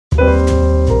Hello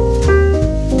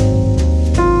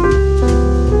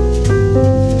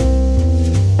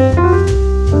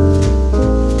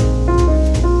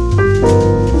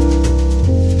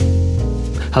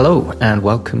and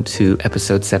welcome to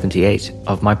episode 78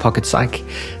 of My Pocket Psych,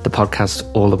 the podcast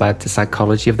all about the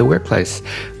psychology of the workplace.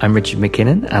 I'm Richard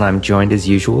McKinnon and I'm joined as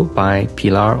usual by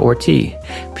Pilar Ortiz.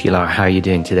 Pilar, how are you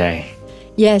doing today?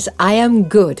 Yes, I am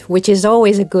good, which is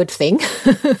always a good thing.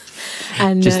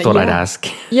 And just thought I'd ask.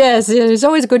 Yes, it's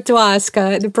always good to ask.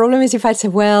 The problem is if I say,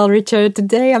 well, Richard,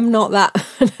 today I'm not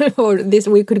that, or this,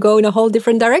 we could go in a whole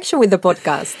different direction with the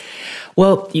podcast.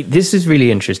 Well, this is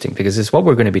really interesting because it's what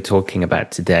we're going to be talking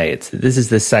about today. This is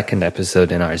the second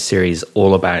episode in our series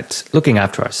all about looking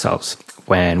after ourselves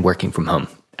when working from home.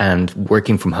 And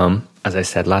working from home, as I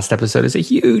said last episode, is a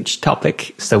huge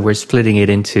topic. So we're splitting it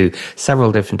into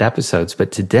several different episodes.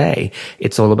 But today,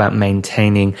 it's all about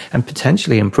maintaining and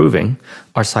potentially improving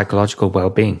our psychological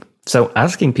well-being. So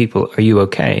asking people, are you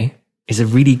okay, is a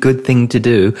really good thing to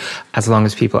do as long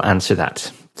as people answer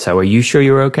that. So are you sure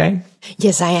you're okay?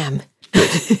 Yes, I am.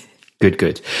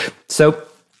 Good. So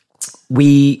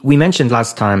we mentioned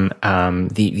last time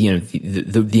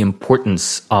the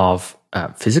importance of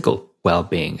physical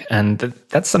well-being, and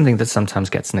that's something that sometimes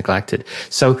gets neglected.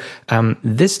 So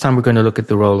this time we're going to look at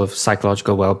the role of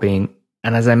psychological well-being,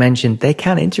 and as I mentioned, they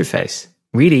can interface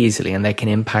really easily and they can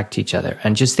impact each other.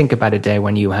 And just think about a day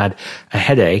when you had a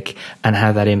headache and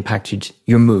how that impacted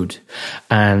your mood.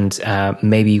 And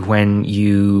maybe when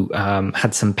you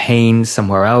had some pain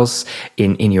somewhere else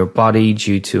in your body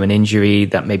due to an injury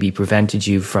that maybe prevented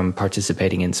you from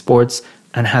participating in sports,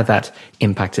 and how that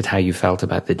impacted how you felt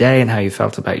about the day and how you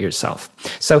felt about yourself.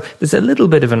 So there's a little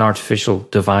bit of an artificial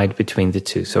divide between the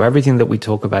two. So everything that we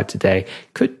talk about today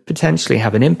could potentially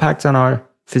have an impact on our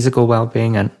physical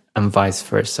well-being and vice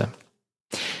versa.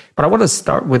 But I want to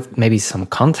start with maybe some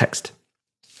context.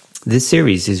 This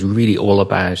series is really all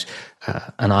about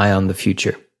an eye on the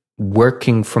future,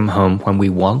 working from home when we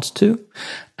want to,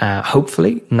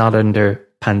 hopefully not under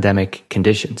pandemic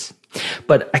conditions.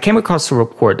 But I came across a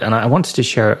report and I wanted to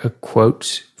share a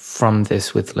quote from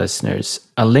this with listeners.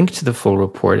 I'll link to the full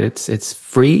report. It's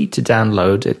free to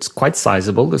download. It's quite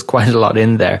sizable. There's quite a lot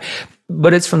in there.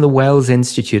 But it's from the Wells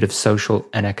Institute of Social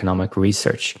and Economic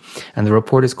Research. And the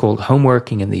report is called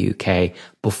Homeworking in the UK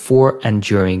Before and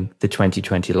During the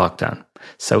 2020 Lockdown.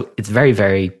 So it's very,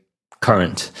 very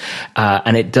current.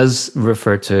 And it does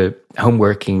refer to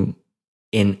homeworking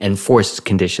in enforced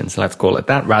conditions, let's call it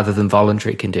that, rather than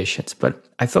voluntary conditions. But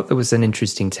I thought there was an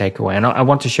interesting takeaway. And I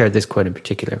want to share this quote in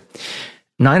particular.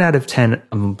 9 out of 10 of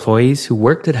employees who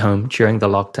worked at home during the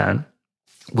lockdown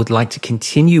would like to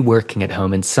continue working at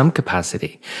home in some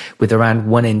capacity, with around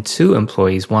 1 in 2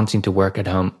 employees wanting to work at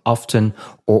home often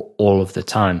or all of the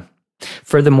time.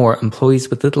 Furthermore, employees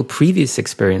with little previous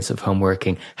experience of home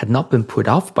working had not been put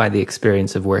off by the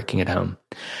experience of working at home.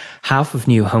 Half of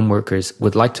new home workers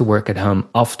would like to work at home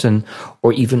often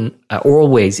or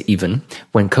always even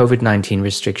when COVID-19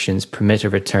 restrictions permit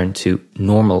a return to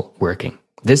normal working.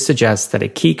 This suggests that a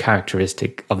key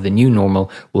characteristic of the new normal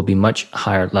will be much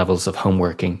higher levels of home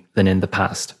working than in the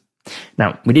past.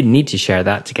 Now, we didn't need to share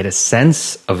that to get a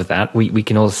sense of that. We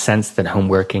can all sense that home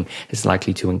working is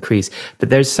likely to increase, but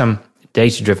there's some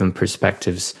data-driven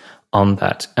perspectives on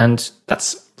that. And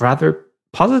that's rather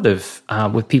positive,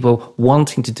 with people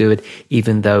wanting to do it,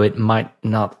 even though it might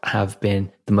not have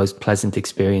been the most pleasant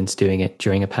experience doing it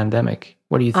during a pandemic.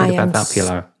 What do you think about that,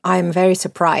 Pilar? I'm very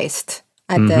surprised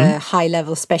at the high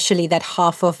level, especially that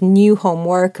half of new home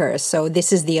workers, so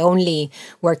this is the only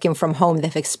working from home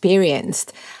they've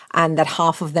experienced, and that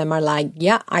half of them are like,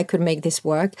 yeah, I could make this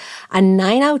work. And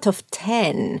 9 out of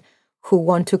 10 who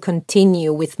want to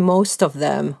continue, with most of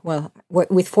them, well,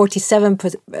 with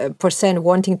 47%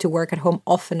 wanting to work at home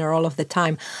often or all of the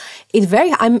time.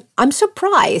 I'm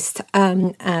surprised.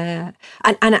 And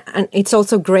it's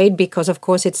also great because, of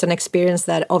course, it's an experience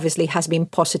that obviously has been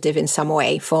positive in some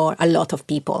way for a lot of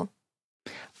people.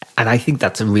 And I think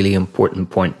that's a really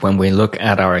important point when we look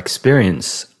at our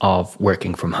experience of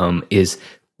working from home is,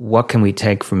 what can we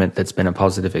take from it that's been a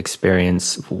positive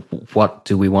experience? What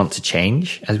do we want to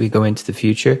change as we go into the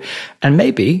future? And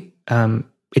maybe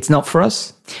it's not for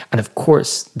us. And of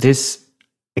course, this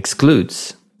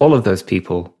excludes all of those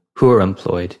people who are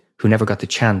employed, who never got the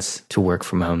chance to work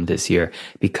from home this year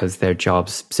because their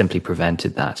jobs simply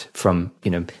prevented that from,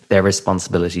 their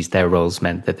responsibilities, their roles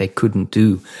meant that they couldn't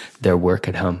do their work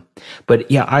at home. But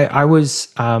yeah, I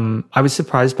was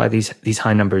surprised by these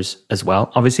high numbers as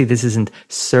well. Obviously, this isn't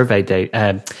survey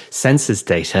data, census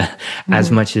data as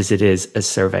much as it is a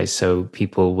survey. So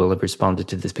people will have responded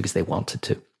to this because they wanted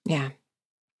to. Yeah.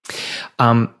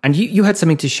 And you had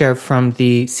something to share from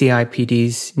the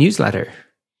CIPD's newsletter.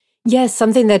 Yes,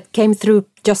 something that came through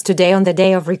just today on the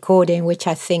day of recording, which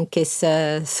I think is,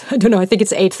 I don't know, I think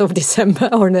it's 8th of December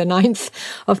or the 9th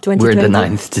of 2020. We're the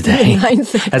 9th today. The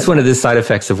 9th. That's one of the side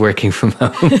effects of working from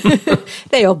home.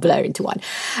 They all blur into one.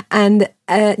 And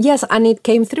yes, and it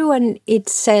came through and it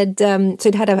said, so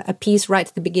it had a piece right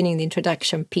at the beginning, the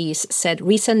introduction piece said,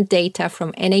 recent data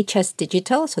from NHS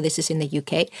Digital, so this is in the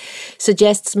UK,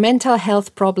 suggests mental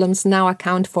health problems now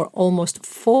account for almost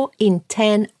 4 in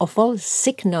 10 of all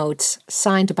sick notes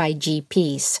signed by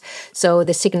GPs. So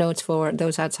the sick notes for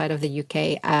those outside of the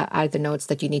UK are the notes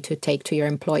that you need to take to your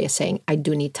employer saying, I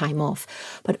do need time off.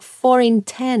 But 4 in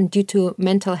 10 due to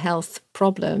mental health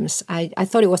problems, I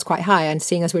thought it was quite high. And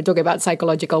seeing as we're talking about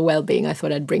psychological well-being, I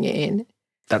thought I'd bring it in.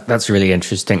 That's really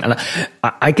interesting. And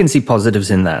I can see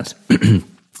positives in that.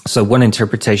 So one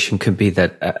interpretation could be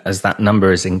that as that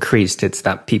number is increased, it's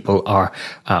that people are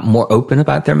more open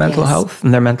about their mental health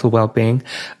and their mental well-being.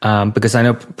 Because I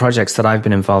know projects that I've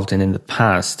been involved in the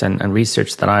past and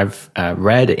research that I've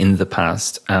read in the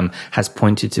past has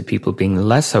pointed to people being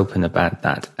less open about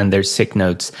that and their sick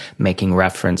notes making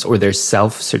reference or their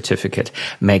self-certificate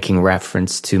making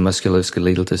reference to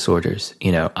musculoskeletal disorders.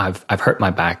 You know, I've hurt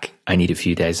my back. I need a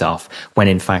few days off, when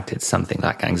in fact it's something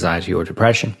like anxiety or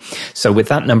depression. So with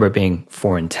that number being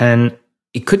 4 in 10,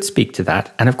 it could speak to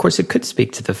that. And of course, it could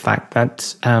speak to the fact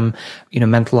that,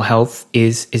 mental health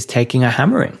is taking a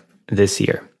hammering this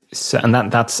year. So, and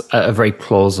that's a very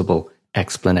plausible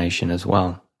explanation as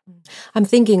well. I'm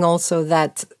thinking also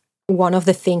that one of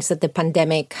the things that the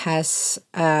pandemic has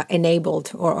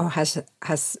enabled or has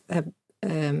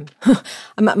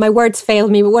my words failed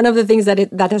me, but one of the things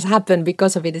that has happened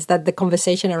because of it is that the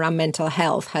conversation around mental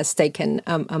health has taken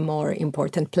a more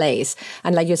important place.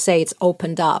 And like you say, it's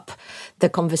opened up the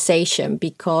conversation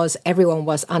because everyone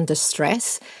was under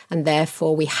stress and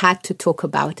therefore we had to talk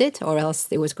about it or else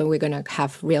we're going to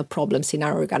have real problems in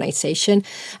our organization.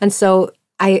 And so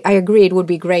I agree it would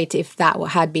be great if that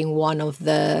had been one of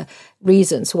the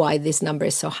reasons why this number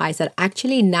is so high, is that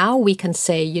actually now we can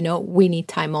say, we need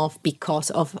time off because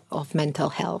of mental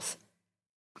health.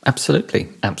 Absolutely.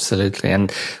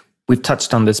 And we've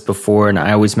touched on this before, and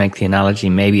I always make the analogy,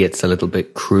 maybe it's a little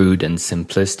bit crude and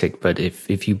simplistic, but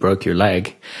if you broke your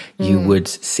leg, you would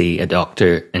see a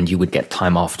doctor and you would get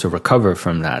time off to recover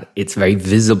from that. It's very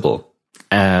visible.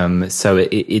 So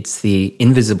it's the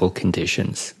invisible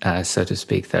conditions, so to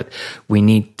speak, that we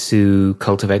need to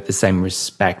cultivate the same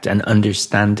respect and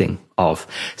understanding of,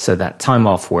 so that time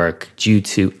off work due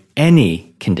to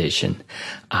any condition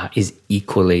is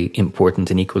equally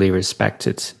important and equally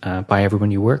respected by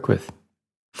everyone you work with.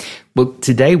 Well,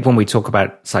 today when we talk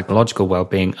about psychological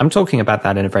well-being, I'm talking about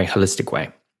that in a very holistic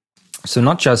way. So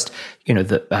not just,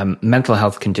 the mental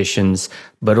health conditions,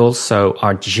 but also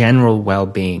our general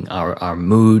well-being, our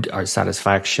mood, our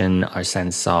satisfaction, our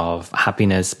sense of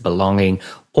happiness, belonging,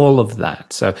 all of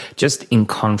that. So just in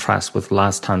contrast with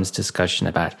last time's discussion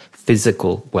about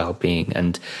physical well-being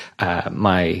and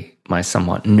my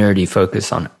somewhat nerdy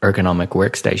focus on ergonomic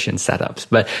workstation setups.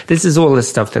 But this is all the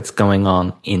stuff that's going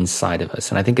on inside of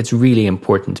us. And I think it's really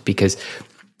important because,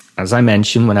 as I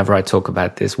mentioned, whenever I talk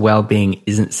about this, well-being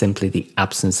isn't simply the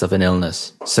absence of an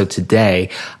illness. So today,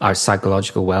 our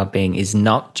psychological well-being is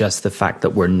not just the fact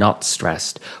that we're not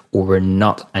stressed or we're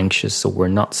not anxious or we're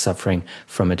not suffering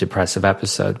from a depressive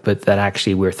episode, but that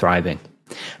actually we're thriving.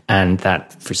 And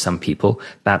that for some people,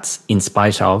 that's in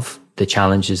spite of the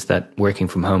challenges that working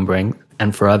from home bring.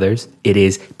 And for others, it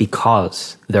is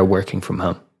because they're working from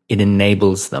home. It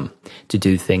enables them to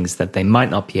do things that they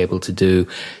might not be able to do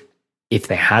if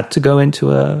they had to go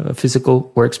into a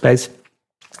physical workspace,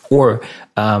 or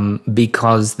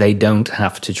because they don't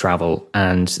have to travel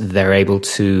and they're able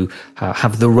to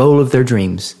have the role of their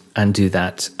dreams and do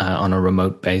that on a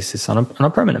remote basis, on a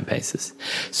permanent basis.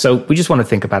 So we just want to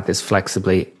think about this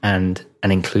flexibly and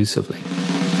inclusively.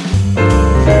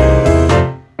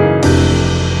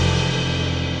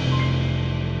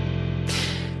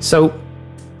 So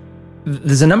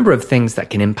there's a number of things that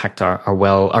can impact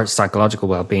our psychological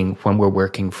well-being when we're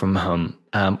working from home.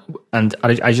 And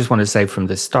I just want to say from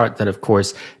the start that, of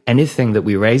course, anything that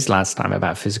we raised last time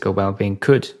about physical well-being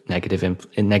could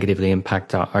negatively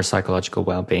impact our psychological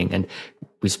well-being. And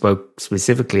we spoke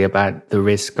specifically about the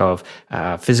risk of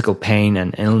physical pain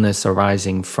and illness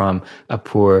arising from a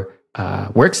poor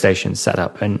workstation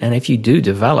setup. And if you do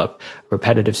develop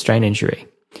repetitive strain injury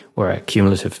or a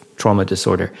cumulative trauma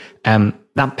disorder,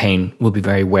 that pain will be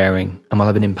very wearing and will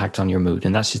have an impact on your mood.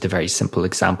 And that's just a very simple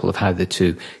example of how the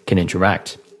two can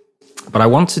interact. But I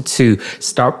wanted to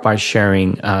start by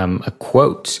sharing a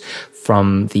quote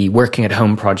from the Working at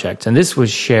Home project. And this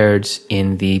was shared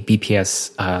in the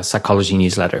BPS Psychology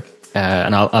newsletter.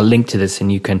 And I'll link to this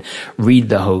and you can read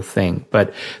the whole thing.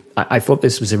 But I thought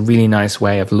this was a really nice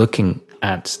way of looking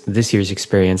at this year's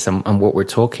experience and what we're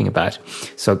talking about.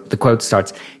 So the quote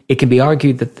starts, "It can be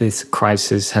argued that this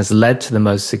crisis has led to the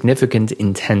most significant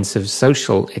intensive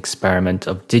social experiment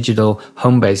of digital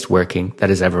home-based working that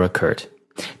has ever occurred."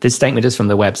 This statement is from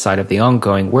the website of the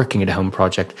ongoing Working at Home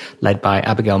project led by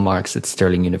Abigail Marks at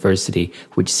Stirling University,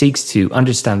 which seeks to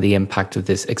understand the impact of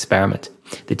this experiment.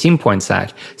 The team points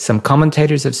out, some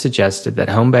commentators have suggested that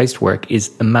home-based work is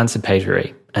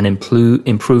emancipatory and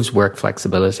improves work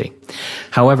flexibility.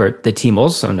 However, the team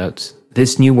also notes,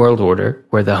 this new world order,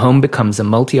 where the home becomes a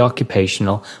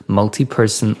multi-occupational,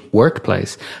 multi-person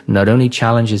workplace, not only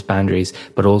challenges boundaries,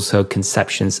 but also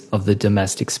conceptions of the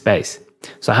domestic space.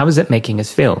 So how is it making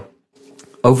us feel?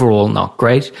 Overall, not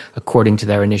great, according to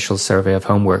their initial survey of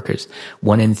home workers.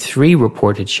 1 in 3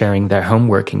 reported sharing their home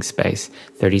working space.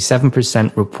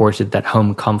 37% reported that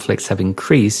home conflicts have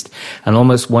increased, and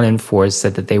almost 1 in 4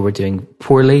 said that they were doing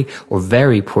poorly or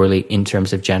very poorly in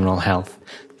terms of general health.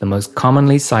 The most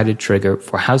commonly cited trigger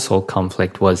for household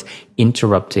conflict was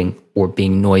interrupting or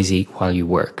being noisy while you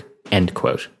work. End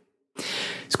quote.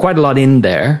 It's quite a lot in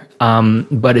there,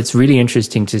 but it's really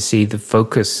interesting to see the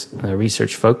focus, the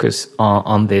research focus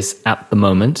on this at the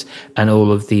moment, and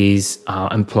all of these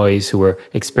employees who are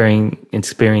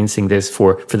experiencing this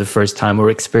for the first time, or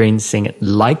experiencing it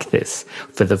like this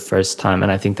for the first time.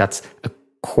 And I think that's a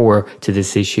core to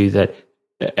this issue, that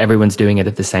everyone's doing it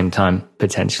at the same time,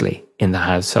 potentially, in the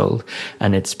household.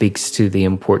 And it speaks to the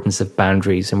importance of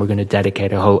boundaries. And we're going to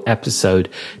dedicate a whole episode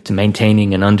to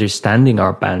maintaining and understanding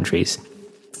our boundaries.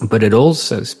 But it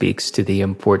also speaks to the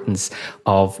importance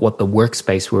of what the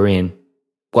workspace we're in,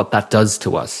 what that does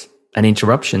to us. And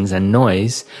interruptions and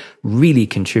noise really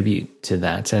contribute to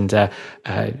that. And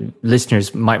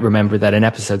listeners might remember that in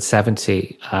episode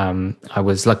 70, I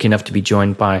was lucky enough to be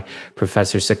joined by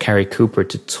Professor Sakari Cooper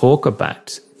to talk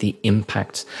about the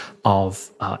impact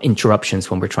of interruptions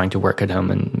when we're trying to work at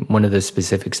home. And one of the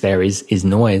specifics there is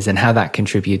noise and how that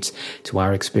contributes to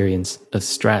our experience of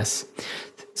stress.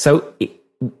 So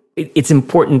it's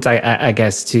important, I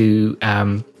guess, to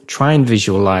try and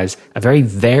visualize a very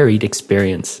varied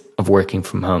experience of working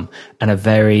from home and a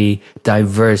very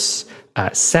diverse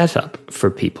setup for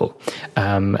people.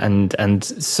 And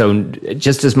so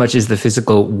just as much as the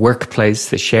physical workplace,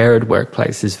 the shared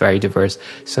workplace is very diverse,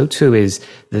 so too is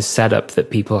the setup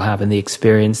that people have and the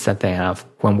experience that they have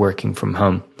when working from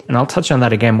home. And I'll touch on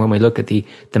that again when we look at the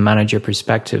manager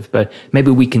perspective, but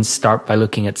maybe we can start by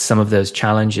looking at some of those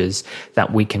challenges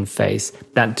that we can face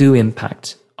that do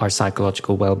impact our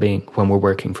psychological well-being when we're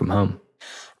working from home.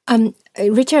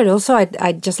 Richard, also,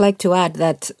 I'd just like to add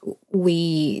that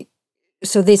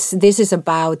this is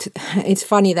about, it's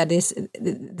funny that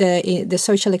the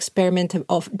social experiment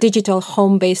of digital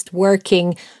home-based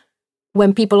working,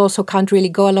 when people also can't really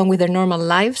go along with their normal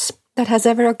lives, that has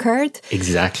ever occurred.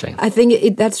 Exactly. I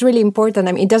think that's really important.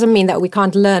 I mean, it doesn't mean that we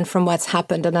can't learn from what's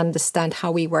happened and understand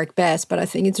how we work best, but I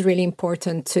think it's really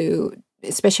important to,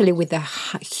 especially with the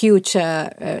huge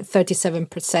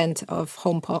 37% of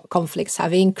home conflicts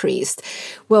have increased.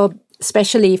 Well,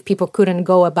 especially if people couldn't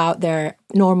go about their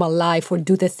normal life or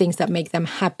do the things that make them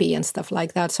happy and stuff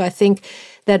like that. So I think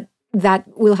that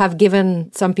will have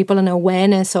given some people an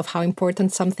awareness of how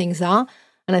important some things are.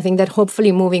 And I think that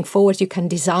hopefully moving forward, you can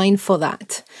design for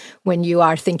that when you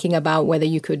are thinking about whether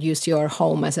you could use your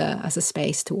home as a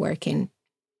space to work in.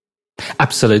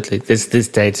 Absolutely. This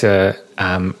data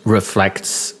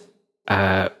reflects,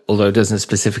 although it doesn't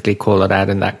specifically call it out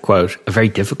in that quote, a very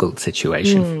difficult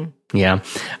situation. Yeah.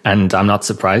 And I'm not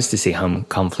surprised to see home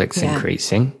conflicts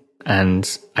increasing. And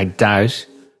I doubt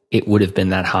it would have been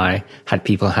that high had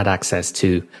people had access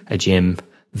to a gym,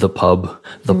 the pub,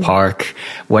 the park,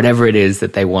 whatever it is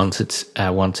that they wanted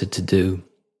to do.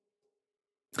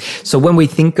 So when we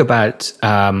think about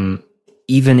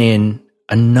even in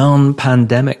a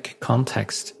non-pandemic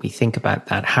context, we think about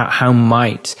that. How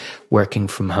might working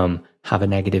from home have a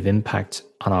negative impact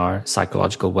on our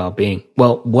psychological well-being?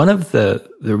 Well, one of the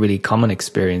really common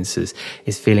experiences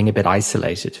is feeling a bit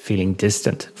isolated, feeling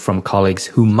distant from colleagues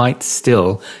who might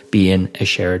still be in a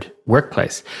shared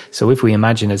workplace. So if we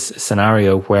imagine a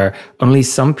scenario where only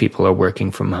some people are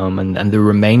working from home and the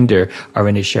remainder are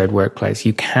in a shared workplace,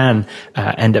 you can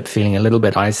end up feeling a little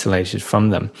bit isolated from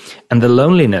them. And the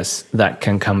loneliness that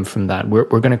can come from that, we're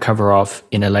going to cover off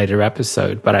in a later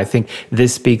episode. But I think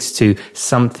this speaks to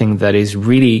something that is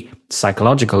really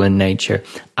psychological in nature,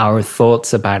 our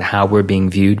thoughts about how we're being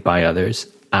viewed by others,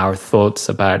 our thoughts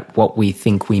about what we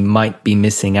think we might be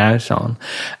missing out on,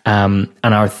 and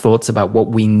our thoughts about what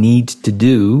we need to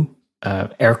do,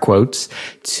 air quotes,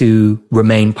 to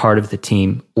remain part of the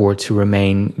team or to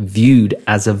remain viewed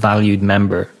as a valued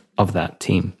member of that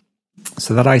team.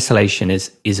 So that isolation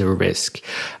is a risk.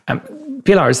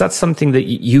 Pilar, is that something that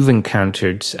you've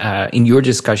encountered in your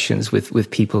discussions with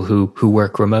people who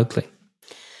work remotely?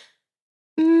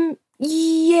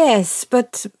 Yes,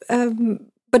 but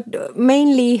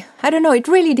mainly, I don't know, it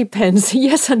really depends.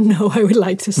 Yes and no, I would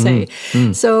like to say.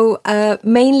 So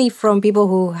mainly from people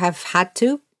who have had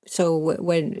to. So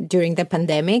when during the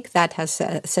pandemic, that has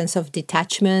a sense of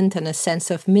detachment and a sense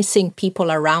of missing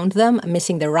people around them,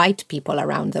 missing the right people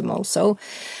around them also.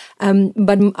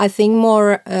 But I think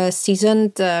more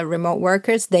seasoned remote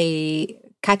workers, they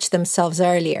catch themselves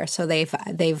earlier. So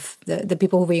the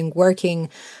people who've been working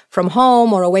from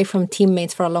home or away from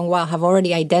teammates for a long while have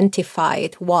already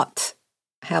identified what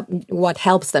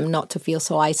helps them not to feel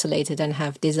so isolated and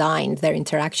have designed their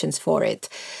interactions for it.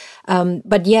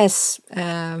 But yes,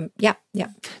 yeah.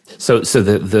 So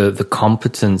the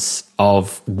competence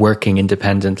of working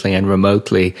independently and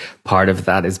remotely, part of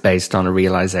that is based on a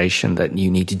realization that you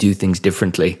need to do things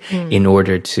differently in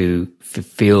order to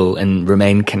feel and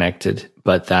remain connected.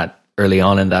 But that early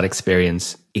on in that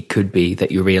experience, it could be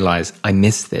that you realize, I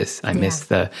miss this. I miss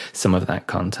some of that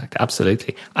contact.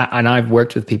 Absolutely. And I've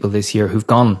worked with people this year who've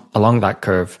gone along that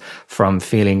curve from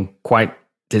feeling quite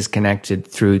disconnected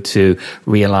through to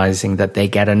realizing that they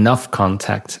get enough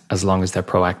contact as long as they're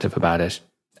proactive about it.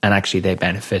 And actually they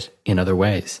benefit in other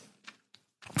ways.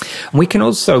 We can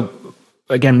also,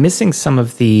 again, missing some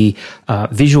of the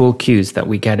visual cues that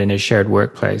we get in a shared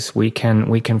workplace. We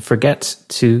can forget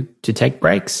to take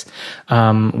breaks.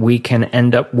 We can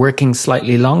end up working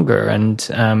slightly longer and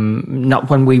not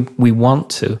when we want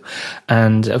to.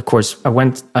 And of course, I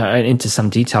went into some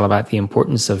detail about the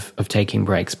importance of taking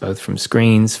breaks, both from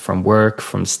screens, from work,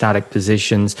 from static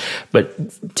positions.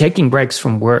 But taking breaks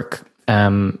from work,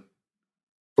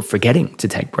 or forgetting to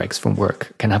take breaks from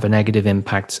work, can have a negative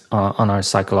impact on our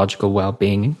psychological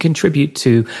well-being and contribute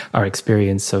to our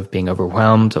experience of being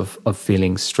overwhelmed, of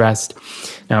feeling stressed.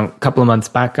 Now, a couple of months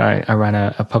back, I ran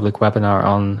a public webinar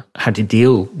on how to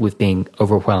deal with being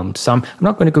overwhelmed. So I'm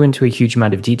not going to go into a huge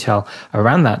amount of detail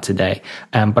around that today,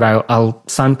 but I'll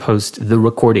signpost the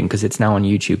recording because it's now on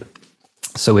YouTube.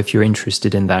 So if you're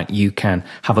interested in that, you can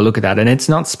have a look at that. And it's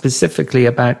not specifically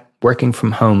about working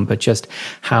from home, but just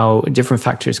how different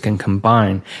factors can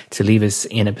combine to leave us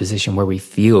in a position where we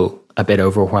feel a bit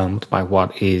overwhelmed by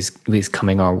what is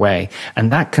coming our way.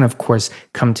 And that can, of course,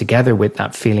 come together with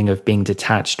that feeling of being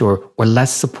detached or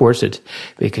less supported,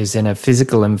 because in a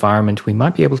physical environment, we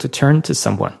might be able to turn to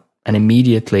someone and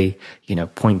immediately,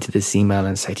 point to this email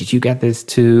and say, did you get this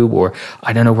too? Or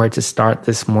I don't know where to start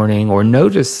this morning, or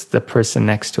notice the person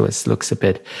next to us looks a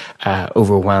bit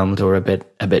overwhelmed or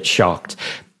a bit shocked.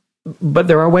 But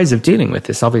there are ways of dealing with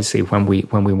this. Obviously, when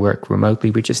we work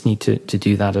remotely, we just need to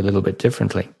do that a little bit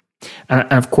differently.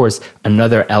 And of course,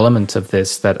 another element of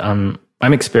this that I'm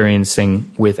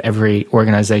experiencing with every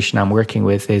organization I'm working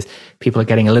with is people are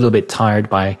getting a little bit tired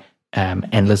by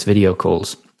endless video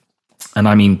calls. And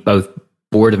I mean both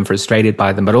bored and frustrated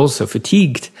by them, but also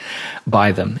fatigued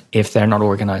by them if they're not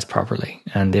organized properly.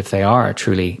 And if they are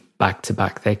truly back to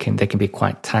back, they can be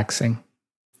quite taxing.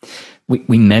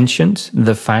 We mentioned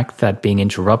the fact that being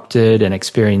interrupted and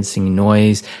experiencing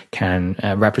noise can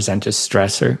represent a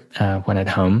stressor when at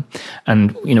home.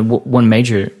 And, one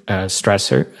major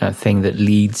stressor, thing that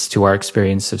leads to our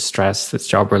experience of stress that's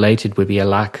job related, would be a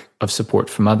lack of support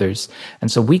from others. And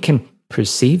so we can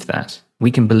perceive that.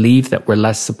 We can believe that we're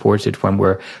less supported when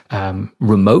we're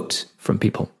remote from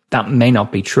people. That may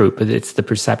not be true, but it's the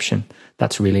perception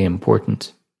that's really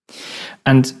important.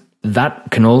 And that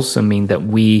can also mean that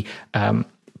we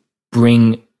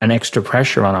bring an extra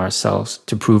pressure on ourselves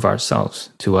to prove ourselves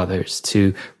to others,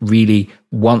 to really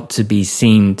want to be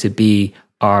seen, to be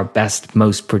our best,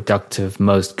 most productive,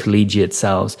 most collegiate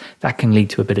selves. That can lead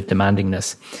to a bit of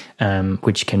demandingness,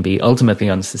 which can be ultimately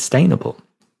unsustainable.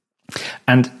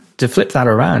 And to flip that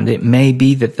around, it may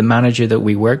be that the manager that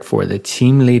we work for, the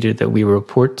team leader that we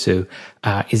report to,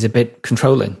 is a bit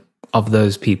controlling of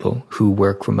those people who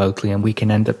work remotely, and we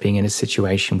can end up being in a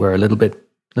situation where a little bit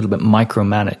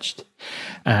micromanaged,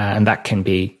 and that can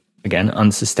be, again,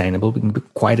 unsustainable. It can be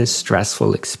quite a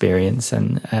stressful experience,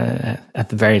 and at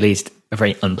the very least, a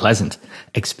very unpleasant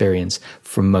experience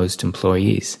for most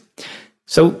employees.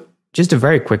 So, just a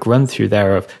very quick run through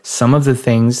there of some of the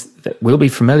things that we'll be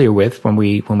familiar with when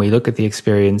we look at the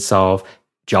experience of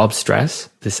job stress.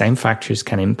 The same factors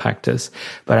can impact us.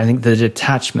 But I think the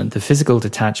detachment, the physical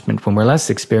detachment, when we're less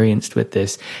experienced with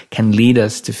this, can lead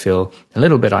us to feel a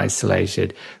little bit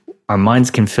isolated. Our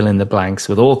minds can fill in the blanks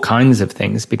with all kinds of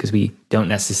things because we don't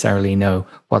necessarily know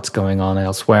what's going on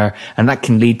elsewhere. And that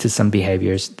can lead to some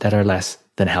behaviors that are less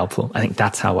than helpful. I think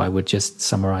that's how I would just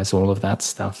summarize all of that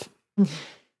stuff. Mm-hmm.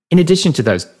 In addition to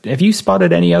those, have you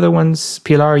spotted any other ones?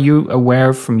 Pilar, are you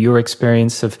aware from your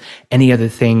experience of any other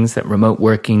things that remote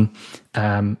working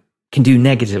can do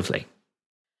negatively?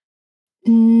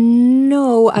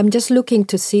 No, I'm just looking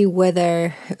to see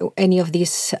whether any of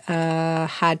these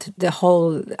had the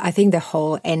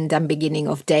whole end and beginning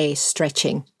of day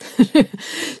stretching,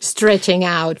 stretching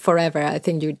out forever. I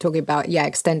think you're talking about,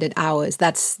 extended hours.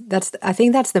 I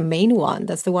think that's the main one.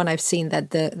 That's the one I've seen,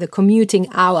 that the commuting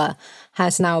hour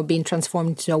has now been transformed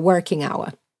into a working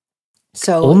hour.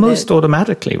 So almost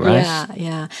automatically, right?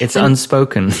 Yeah. It's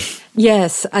unspoken.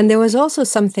 Yes. And there was also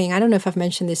something, I don't know if I've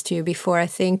mentioned this to you before, I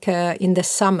think in the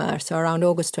summer, so around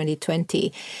August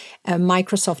 2020,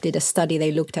 Microsoft did a study.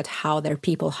 They looked at how their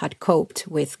people had coped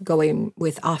with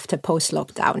after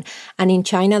post-lockdown. And in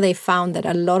China, they found that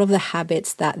a lot of the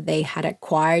habits that they had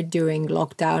acquired during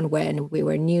lockdown, when we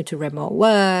were new to remote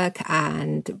work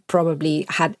and probably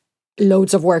had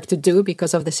loads of work to do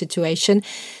because of the situation,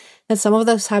 and some of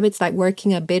those habits, like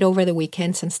working a bit over the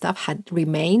weekends and stuff, had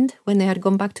remained when they had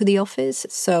gone back to the office.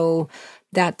 So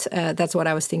that's what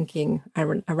I was thinking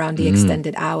around the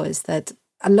extended hours, that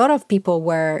a lot of people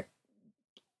were,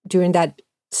 during that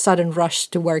sudden rush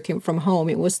to working from home,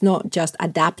 it was not just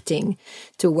adapting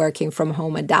to working from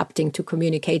home, adapting to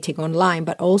communicating online,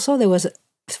 but also there was,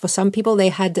 for some people, they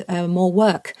had more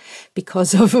work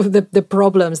because of the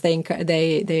problems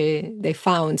they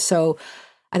found. So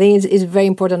I think it's very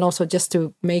important also just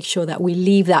to make sure that we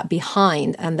leave that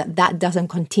behind and that doesn't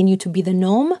continue to be the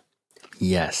norm.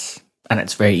 Yes. And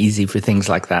it's very easy for things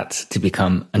like that to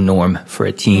become a norm for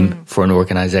a team, for an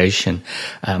organization.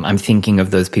 I'm thinking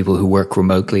of those people who work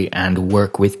remotely and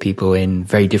work with people in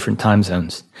very different time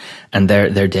zones. And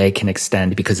their day can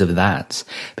extend because of that,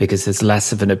 because there's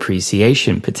less of an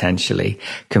appreciation potentially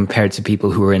compared to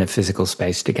people who are in a physical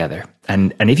space together.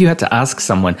 And if you had to ask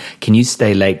someone, can you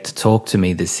stay late to talk to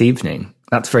me this evening?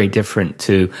 That's very different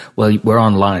to, well, we're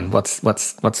online. What's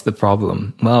the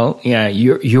problem? Well, yeah,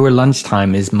 your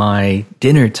lunchtime is my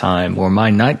dinner time or my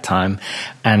nighttime.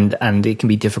 And it can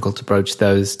be difficult to broach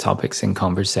those topics in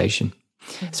conversation,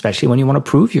 especially when you want to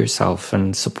prove yourself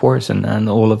and support and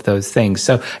all of those things.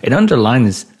 So it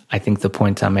underlines, I think, the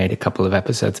point I made a couple of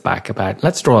episodes back about,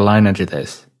 let's draw a line under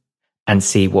this and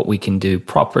see what we can do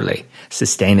properly,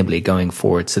 sustainably going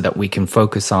forward, so that we can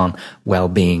focus on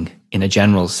well-being in a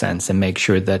general sense and make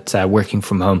sure that working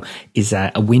from home is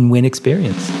a win-win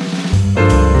experience.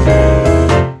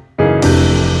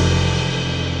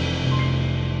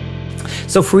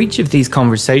 So for each of these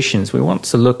conversations, we want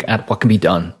to look at what can be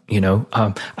done.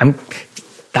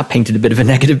 That painted a bit of a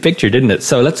negative picture, didn't it?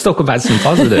 So let's talk about some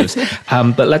positives.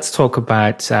 But let's talk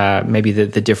about maybe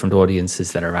the different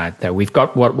audiences that are out there. We've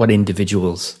got what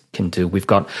individuals can do. We've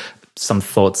got some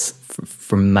thoughts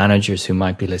for managers who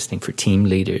might be listening, for team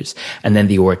leaders, and then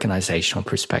the organizational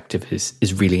perspective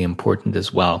is really important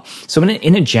as well. So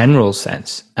in a general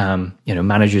sense,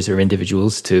 managers are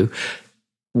individuals too.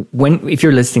 If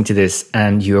you're listening to this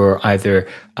and you're either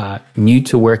new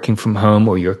to working from home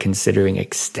or you're considering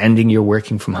extending your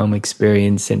working from home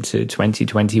experience into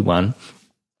 2021,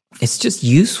 it's just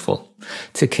useful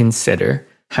to consider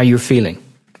how you're feeling.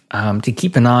 To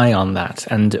keep an eye on that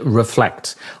and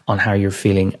reflect on how you're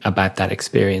feeling about that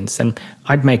experience. And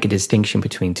I'd make a distinction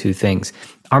between two things.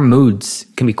 Our moods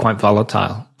can be quite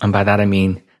volatile. And by that, I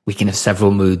mean, we can have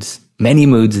several moods, many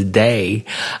moods a day.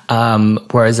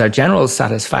 Whereas our general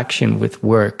satisfaction with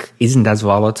work isn't as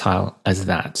volatile as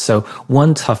that. So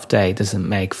one tough day doesn't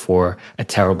make for a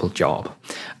terrible job.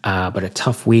 But a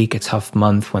tough week, a tough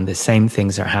month, when the same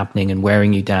things are happening and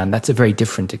wearing you down, that's a very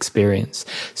different experience.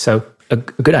 So a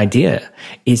good idea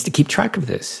is to keep track of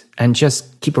this and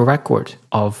just keep a record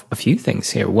of a few things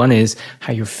here. One is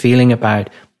how you're feeling about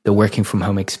the working from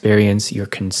home experience, your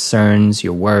concerns,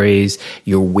 your worries,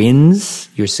 your wins,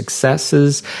 your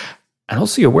successes, and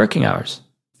also your working hours.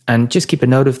 And just keep a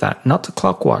note of that, not to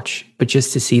clock watch, but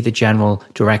just to see the general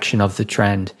direction of the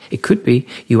trend. It could be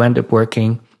you end up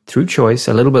working through choice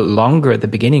a little bit longer at the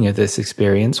beginning of this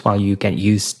experience while you get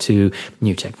used to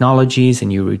new technologies and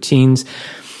new routines.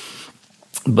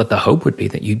 But the hope would be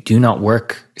that you do not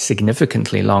work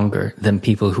significantly longer than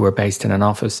people who are based in an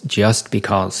office just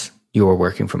because you are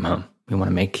working from home. We want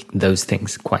to make those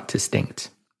things quite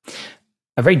distinct.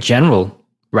 A very general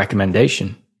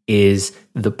recommendation is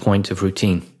the point of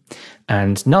routine,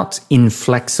 and not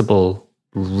inflexible,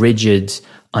 rigid,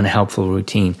 unhelpful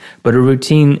routine, but a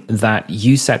routine that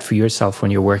you set for yourself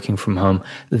when you're working from home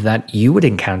that you would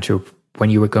encounter when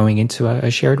you were going into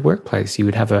a shared workplace. You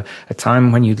would have a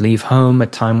time when you'd leave home, a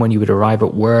time when you would arrive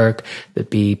at work. There'd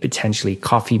be potentially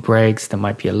coffee breaks. There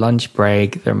might be a lunch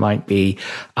break. There might be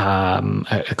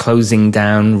a closing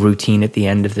down routine at the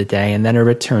end of the day, and then a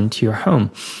return to your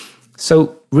home.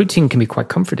 So routine can be quite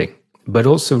comforting, but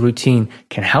also routine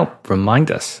can help remind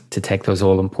us to take those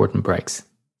all important breaks.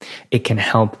 It can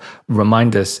help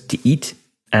remind us to eat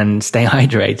and stay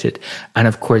hydrated. And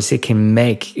of course, it can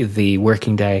make the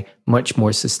working day much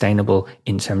more sustainable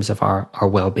in terms of our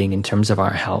well-being, in terms of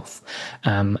our health.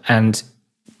 And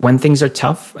when things are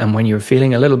tough and when you're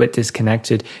feeling a little bit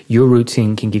disconnected, your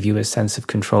routine can give you a sense of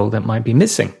control that might be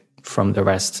missing from the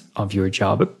rest of your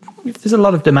job. If there's a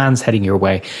lot of demands heading your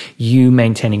way, you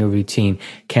maintaining a routine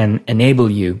can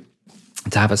enable you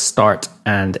to have a start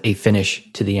and a finish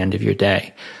to the end of your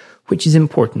day, which is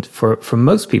important for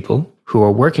most people who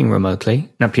are working remotely.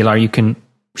 Now, Pilar, you can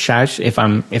shout if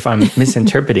I'm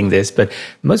misinterpreting this, but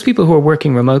most people who are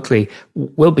working remotely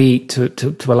will be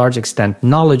to a large extent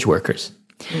knowledge workers.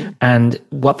 Mm. And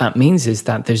what that means is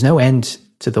that there's no end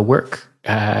to the work.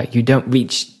 You don't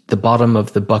reach the bottom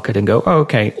of the bucket and go, oh,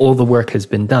 okay, all the work has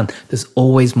been done. There's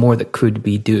always more that could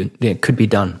be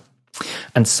done.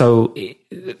 And so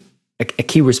a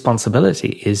key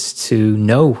responsibility is to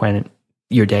know when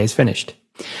your day is finished.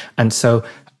 And so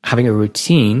having a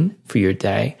routine for your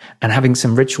day and having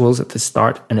some rituals at the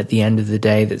start and at the end of the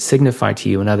day that signify to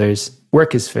you and others,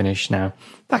 work is finished now,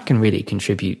 that can really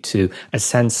contribute to a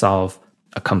sense of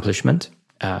accomplishment,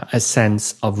 a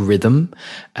sense of rhythm,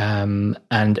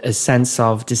 and a sense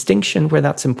of distinction where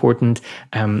that's important,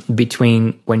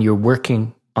 between when you're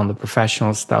working on the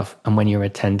professional stuff and when you're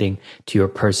attending to your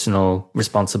personal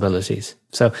responsibilities.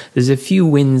 So there's a few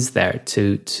wins there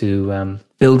to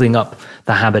building up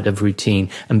the habit of routine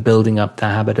and building up the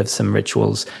habit of some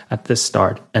rituals at the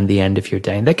start and the end of your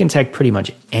day. And they can take pretty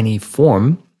much any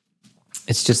form.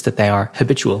 It's just that they are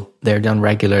habitual. They're done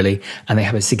regularly and they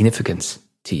have a significance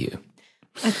to you.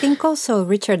 I think also,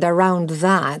 Richard, around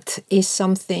that is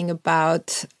something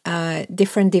about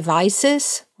different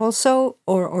devices also,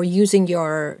 or using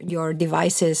your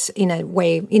devices in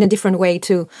a different way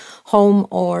to home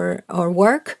or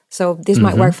work. So this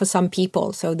might work for some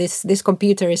people. So this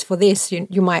computer is for this.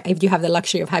 You might, if you have the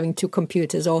luxury of having two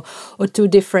computers or two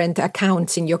different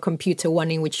accounts in your computer,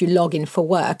 one in which you log in for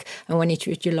work and one in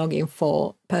which you log in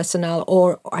for personal,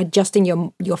 or adjusting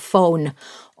your phone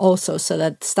also so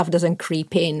that stuff doesn't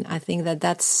creep in. I think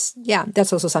that's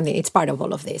also something. It's part of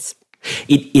all of this.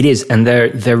 It is, and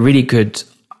they're really good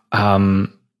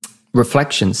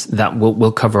reflections that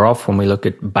we'll cover off when we look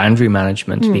at boundary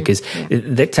management, because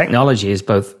the technology is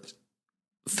both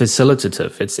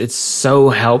facilitative. It's so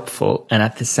helpful, and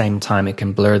at the same time, it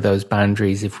can blur those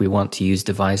boundaries if we want to use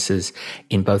devices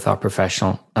in both our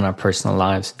professional and our personal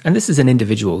lives. And this is an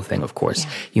individual thing, of course.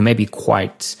 Yeah. You may be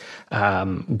quite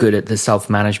good at the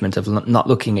self-management of not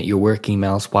looking at your work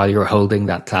emails while you're holding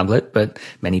that tablet, but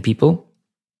many people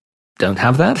don't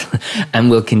have that and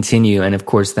will continue. And of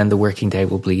course, then the working day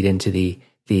will bleed into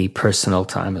the personal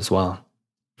time as well.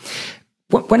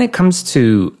 When it comes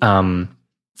to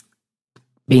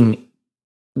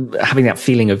having that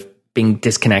feeling of being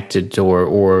disconnected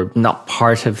or not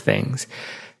part of things,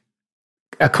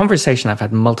 a conversation I've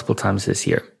had multiple times this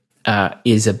year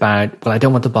is about, well, I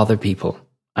don't want to bother people.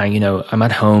 I'm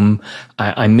at home.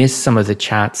 I miss some of the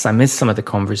chats. I miss some of the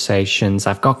conversations.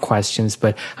 I've got questions,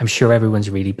 but I'm sure everyone's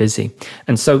really busy.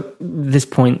 And so this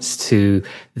points to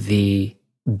the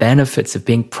benefits of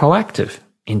being proactive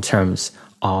in terms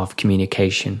of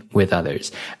communication with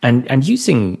others and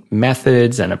using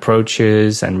methods and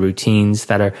approaches and routines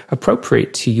that are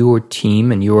appropriate to your team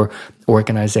and your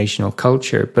organizational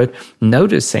culture, but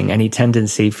noticing any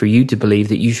tendency for you to believe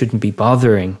that you shouldn't be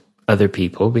bothering other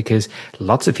people, because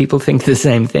lots of people think the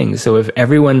same thing. So if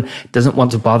everyone doesn't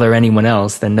want to bother anyone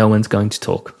else, then no one's going to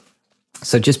talk.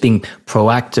 So just being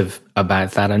proactive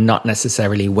about that and not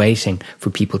necessarily waiting for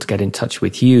people to get in touch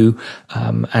with you,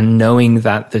 and knowing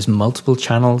that there's multiple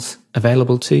channels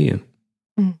available to you.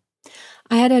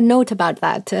 I had a note about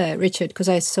that, Richard, because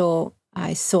I saw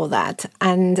that.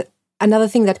 And another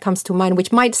thing that comes to mind,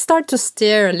 which might start to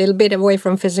steer a little bit away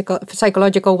from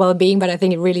psychological well-being, but I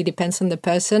think it really depends on the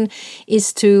person,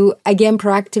 is to, again,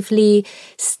 proactively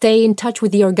stay in touch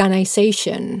with the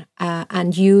organization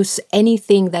and use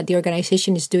anything that the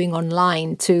organization is doing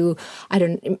online to,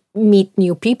 meet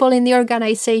new people in the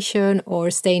organization or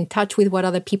stay in touch with what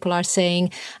other people are saying.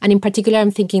 And in particular,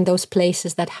 I'm thinking those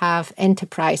places that have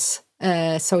enterprise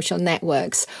social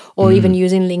networks, or even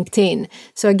using LinkedIn.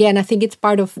 So again, I think it's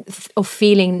part of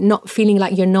not feeling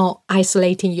like you're not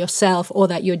isolating yourself, or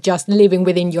that you're just living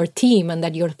within your team and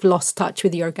that you've lost touch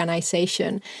with the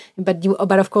organization. But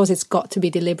of course, it's got to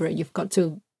be deliberate. You've got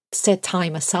to set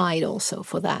time aside also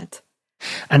for that.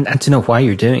 And to know why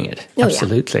you're doing it.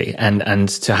 Absolutely. Yeah. And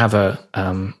to have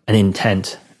an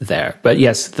intent there. But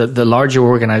yes, the larger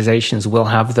organizations will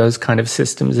have those kind of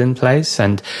systems in place,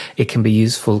 and it can be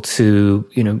useful to,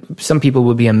 some people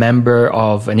will be a member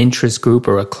of an interest group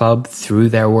or a club through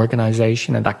their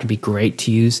organization, and that can be great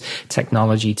to use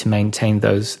technology to maintain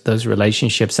those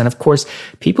relationships. And of course,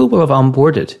 people will have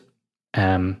onboarded.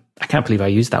 I can't believe I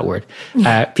used that word.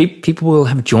 People will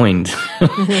have joined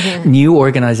new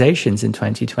organizations in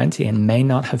 2020 and may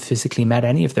not have physically met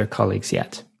any of their colleagues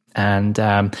yet. And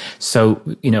so,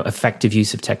 effective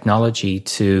use of technology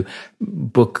to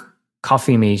book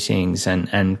coffee meetings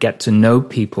and get to know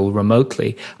people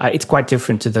remotely. It's quite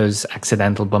different to those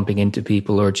accidental bumping into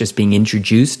people or just being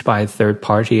introduced by a third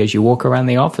party as you walk around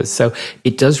the office. So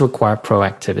it does require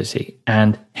proactivity.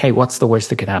 And hey, what's the worst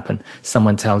that could happen?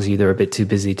 Someone tells you they're a bit too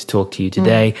busy to talk to you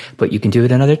today, but you can do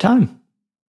it another time.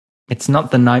 It's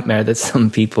not the nightmare that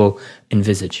some people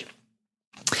envisage.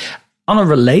 On a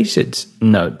related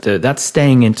note, that's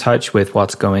staying in touch with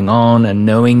what's going on and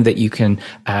knowing that you can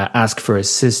ask for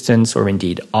assistance or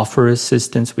indeed offer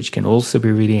assistance, which can also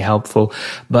be really helpful,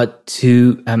 but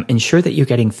to ensure that you're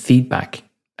getting feedback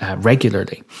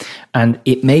regularly. And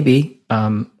it may be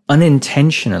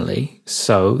unintentionally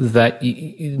so that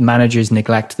managers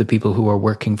neglect the people who are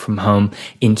working from home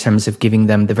in terms of giving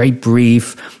them the very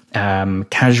brief,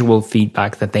 casual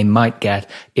feedback that they might get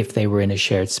if they were in a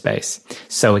shared space.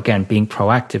 So again, being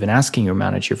proactive and asking your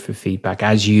manager for feedback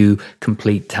as you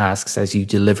complete tasks, as you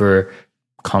deliver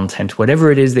content,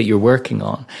 whatever it is that you're working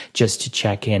on, just to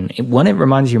check in. One, it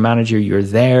reminds your manager you're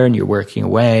there and you're working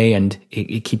away, and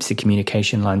it keeps the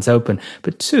communication lines open.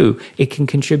 But two, it can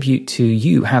contribute to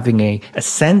you having a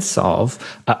sense of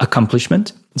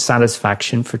accomplishment,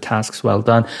 satisfaction for tasks well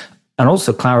done, and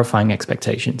also clarifying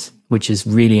expectations, which is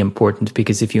really important,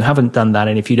 because if you haven't done that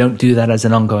and if you don't do that as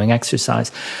an ongoing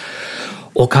exercise,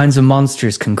 all kinds of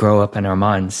monsters can grow up in our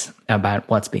minds about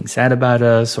what's being said about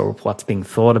us or what's being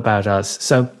thought about us.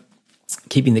 So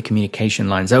keeping the communication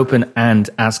lines open and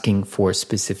asking for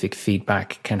specific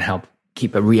feedback can help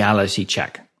keep a reality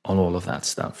check on all of that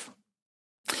stuff.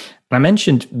 I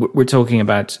mentioned we're talking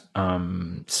about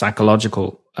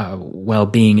psychological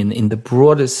well-being in the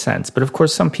broadest sense, but of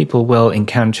course some people will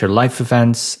encounter life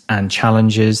events and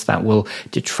challenges that will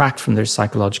detract from their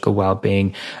psychological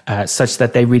well-being such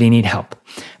that they really need help.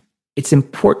 It's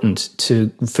important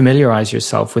to familiarize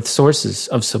yourself with sources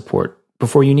of support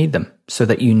before you need them, so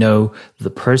that you know the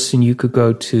person you could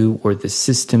go to or the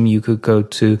system you could go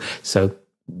to. So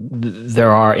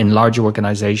there are, in larger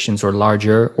organizations,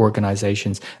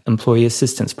 employee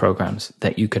assistance programs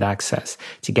that you could access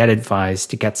to get advice,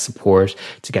 to get support,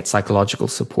 to get psychological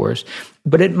support.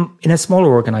 But in a smaller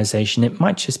organization, it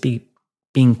might just be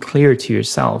being clear to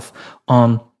yourself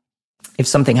on, if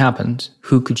something happened,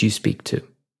 who could you speak to?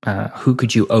 Who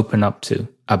could you open up to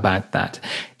about that?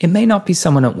 It may not be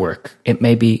someone at work. It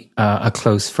may be a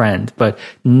close friend. But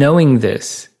knowing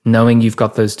this, knowing you've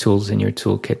got those tools in your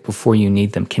toolkit before you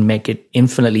need them, can make it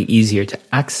infinitely easier to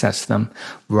access them,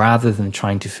 rather than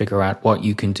trying to figure out what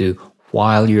you can do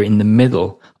while you're in the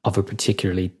middle of a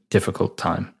particularly difficult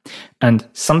time. And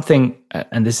something,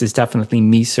 and this is definitely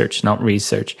me search, not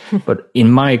research, but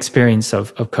in my experience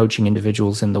of coaching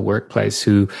individuals in the workplace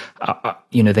who,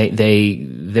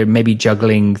 they're maybe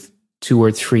juggling 2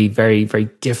 or 3 very, very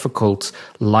difficult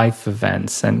life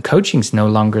events, and coaching's no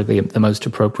longer the most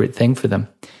appropriate thing for them.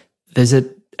 There's a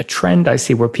trend I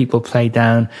see where people play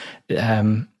down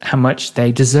how much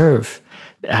they deserve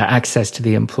access to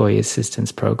the employee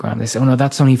assistance program. They say, oh no,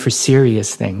 that's only for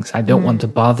serious things. I don't want to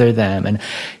bother them. And,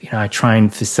 I try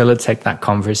and facilitate that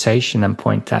conversation and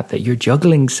point out that you're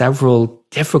juggling several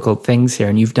difficult things here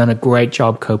and you've done a great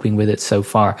job coping with it so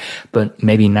far. But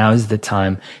maybe now is the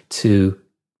time to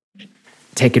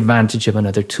take advantage of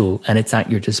another tool, and it's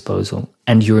at your disposal,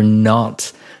 and you're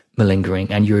not malingering,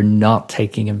 and you're not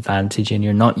taking advantage, and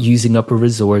you're not using up a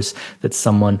resource that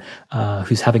someone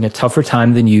who's having a tougher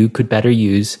time than you could better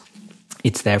use.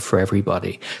 It's there for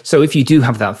everybody. So if you do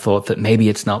have that thought that maybe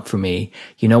it's not for me,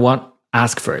 you know what?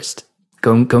 Ask first.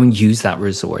 Go and use that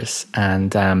resource.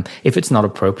 And if it's not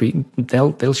appropriate,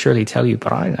 they'll surely tell you.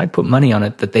 But I put money on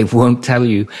it that they won't tell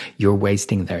you you're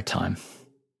wasting their time.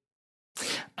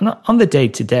 And on the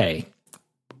day-to-day,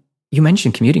 you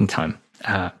mentioned commuting time,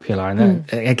 Pilar. And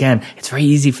again, it's very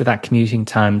easy for that commuting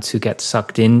time to get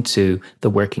sucked into the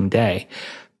working day.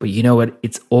 But you know what?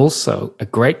 It's also a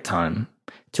great time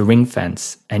to ring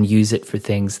fence and use it for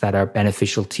things that are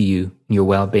beneficial to you and your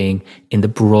well-being in the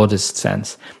broadest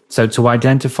sense. So to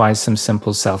identify some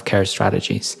simple self-care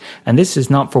strategies. And this is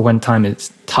not for when time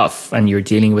is tough and you're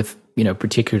dealing with,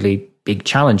 particularly big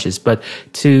challenges, but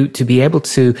to be able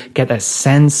to get a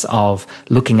sense of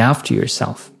looking after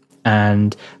yourself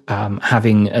and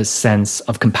having a sense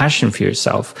of compassion for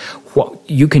yourself. What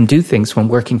you can do things when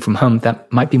working from home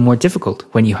that might be more difficult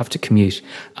when you have to commute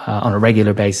on a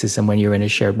regular basis and when you're in a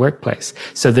shared workplace.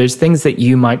 So there's things that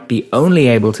you might be only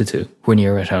able to do when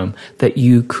you're at home that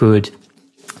you could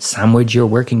sandwich your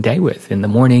working day with in the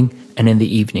morning and in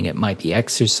the evening. It might be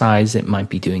exercise. It might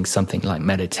be doing something like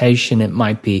meditation. It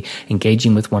might be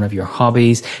engaging with one of your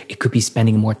hobbies. It could be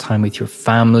spending more time with your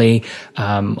family.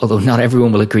 Although not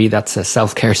everyone will agree that's a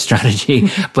self-care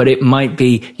strategy, but it might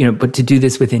be, but to do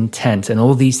this with intent, and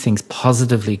all these things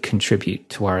positively contribute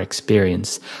to our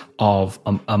experience of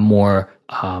a more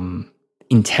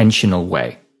intentional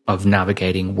way of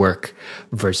navigating work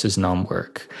versus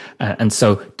non-work. And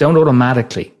so don't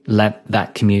automatically let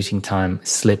that commuting time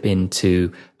slip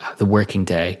into the working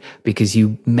day, because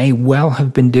you may well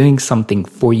have been doing something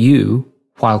for you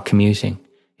while commuting.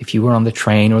 If you were on the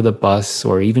train or the bus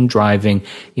or even driving,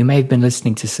 you may have been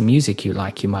listening to some music you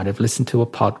like. You might have listened to a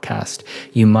podcast.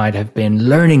 You might have been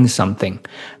learning something,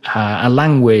 a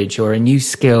language or a new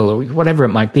skill or whatever it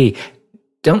might be.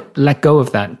 Don't let go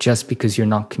of that just because you're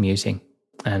not commuting.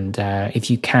 And if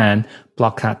you can,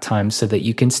 block that time so that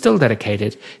you can still dedicate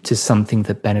it to something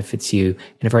that benefits you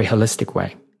in a very holistic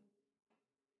way.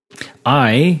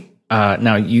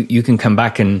 Now you can come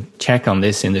back and check on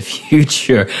this in the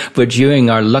future, but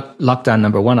during our lockdown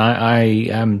number 1,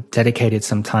 I dedicated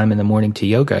some time in the morning to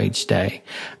yoga each day,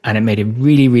 and it made a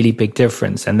really, really big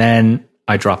difference. And then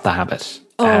I dropped the habit.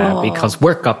 Because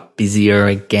work got busier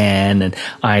again, and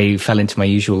I fell into my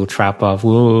usual trap of,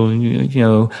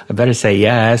 I better say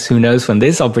yes. Who knows when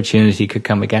this opportunity could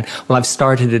come again? Well, I've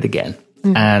started it again.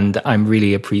 And I'm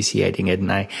really appreciating it,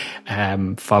 and I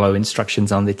follow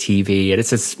instructions on the TV. And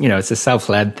it's a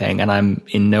self-led thing, and I'm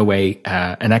in no way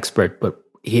an expert, but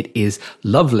it is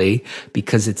lovely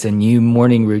because it's a new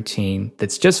morning routine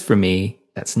that's just for me.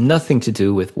 That's nothing to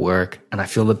do with work, and I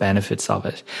feel the benefits of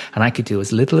it. And I could do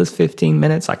as little as 15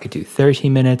 minutes. I could do 30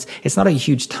 minutes. It's not a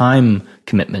huge time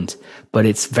commitment, but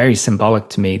it's very symbolic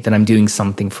to me that I'm doing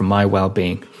something for my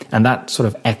well-being. And that sort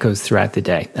of echoes throughout the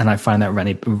day. And I find that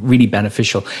really, really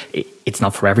beneficial. It's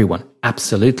not for everyone,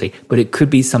 absolutely. But it could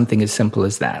be something as simple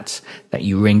as that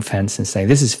you ring fence and say,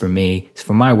 this is for me, it's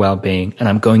for my well-being, and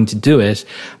I'm going to do it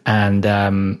and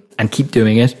keep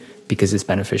doing it because it's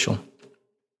beneficial.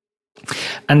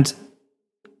 And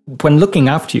when looking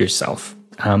after yourself,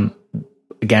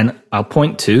 again, I'll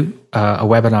point to a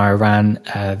webinar I ran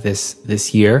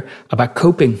this year about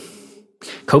coping.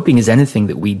 Coping is anything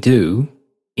that we do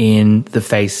in the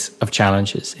face of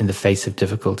challenges, in the face of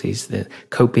difficulties. The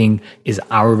coping is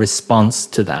our response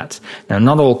to that. Now,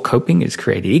 not all coping is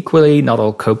created equally. Not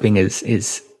all coping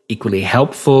is equally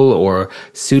helpful or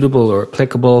suitable or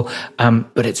applicable.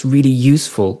 But it's really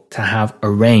useful to have a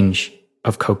range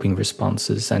of coping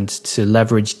responses and to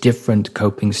leverage different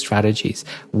coping strategies.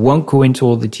 Won't go into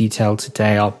all the detail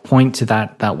today. I'll point to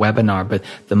that webinar, but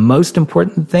the most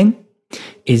important thing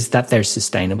is that they're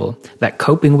sustainable, that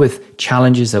coping with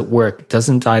challenges at work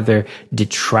doesn't either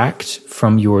detract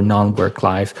from your non-work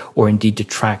life or indeed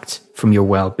detract from your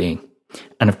well-being.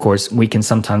 And of course, we can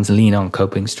sometimes lean on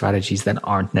coping strategies that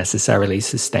aren't necessarily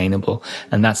sustainable.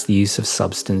 And that's the use of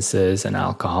substances and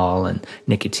alcohol and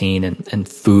nicotine and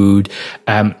food.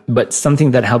 But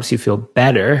something that helps you feel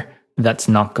better, that's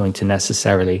not going to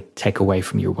necessarily take away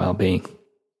from your well-being.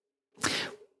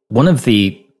 One of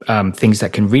the things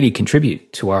that can really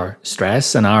contribute to our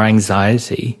stress and our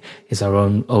anxiety is our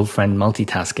own old friend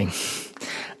multitasking.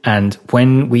 And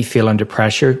when we feel under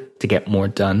pressure to get more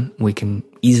done, we can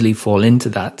easily fall into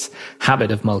that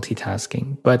habit of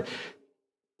multitasking. But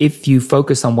if you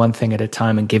focus on one thing at a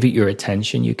time and give it your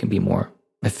attention, you can be more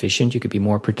efficient, you can be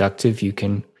more productive, you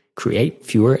can create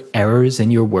fewer errors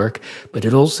in your work, but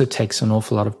it also takes an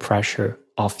awful lot of pressure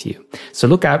off you. So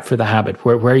look out for the habit.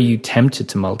 Where are you tempted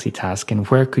to multitask, and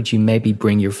where could you maybe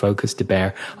bring your focus to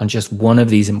bear on just one of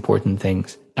these important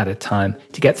things at a time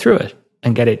to get through it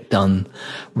and get it done,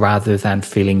 rather than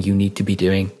feeling you need to be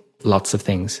doing lots of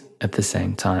things at the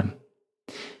same time.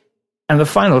 And the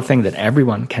final thing that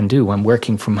everyone can do when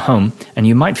working from home, and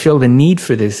you might feel the need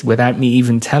for this without me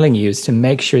even telling you, is to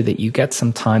make sure that you get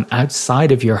some time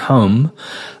outside of your home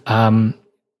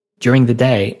during the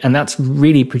day. And that's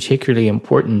really particularly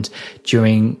important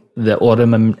during the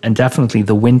autumn and definitely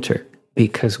the winter,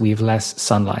 because we have less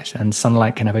sunlight, and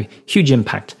sunlight can have a huge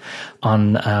impact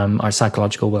on our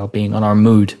psychological well-being, on our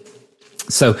mood.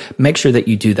 So make sure that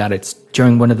you do that. It's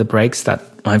during one of the breaks that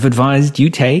I've advised you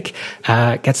take.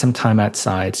 Get some time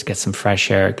outside, get some fresh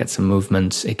air, get some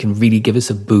movement. It can really give us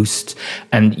a boost.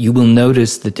 And you will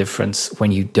notice the difference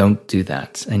when you don't do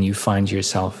that and you find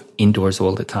yourself indoors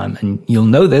all the time. And you'll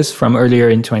know this from earlier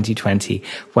in 2020,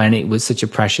 when it was such a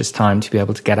precious time to be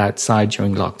able to get outside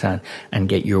during lockdown and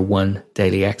get your one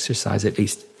daily exercise. At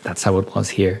least that's how it was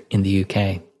here in the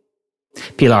UK.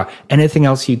 Pilar, anything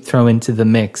else you'd throw into the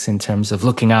mix in terms of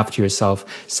looking after yourself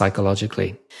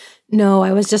psychologically? No,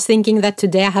 I was just thinking that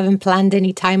today I haven't planned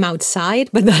any time outside,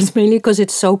 but that's mainly because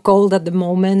it's so cold at the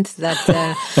moment that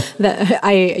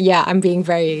I'm being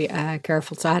very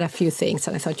careful. So I had a few things,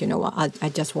 and I thought, you know what,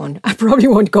 I probably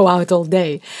won't go out all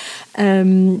day.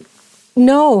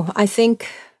 No, I think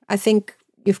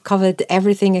you've covered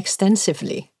everything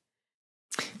extensively.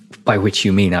 By which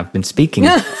you mean I've been speaking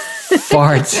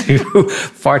far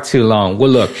too long. Well,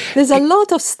 look, there's a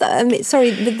lot of stuff.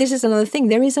 Sorry, this is another thing.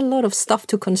 There is a lot of stuff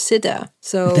to consider.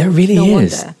 So there really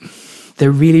is. Wonder.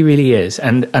 There really, really is.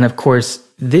 And of course,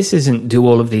 this isn't do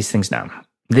all of these things now.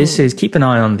 This is keep an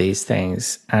eye on these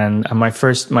things. And my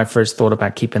first thought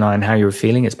about keep an eye on how you're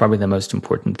feeling is probably the most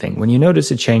important thing. When you notice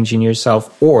a change in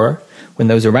yourself, or when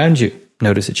those around you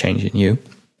notice a change in you,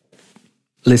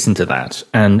 listen to that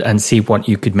and see what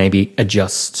you could maybe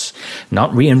adjust,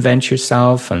 not reinvent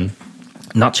yourself and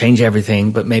not change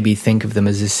everything, but maybe think of them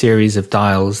as a series of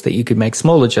dials that you could make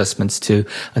small adjustments to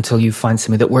until you find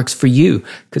something that works for you.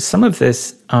 Because some of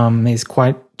this is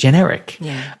quite generic.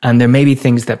 Yeah. And there may be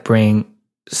things that bring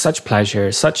such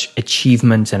pleasure, such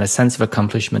achievement and a sense of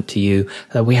accomplishment to you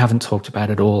that we haven't talked about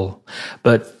at all.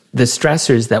 But the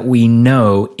stressors that we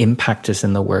know impact us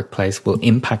in the workplace will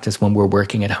impact us when we're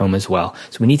working at home as well.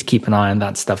 So we need to keep an eye on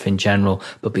that stuff in general.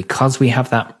 But because we have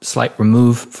that slight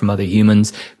remove from other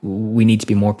humans, we need to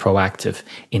be more proactive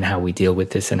in how we deal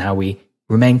with this and how we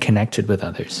remain connected with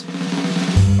others.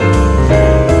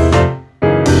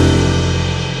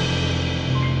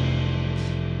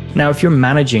 Now, if you're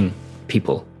managing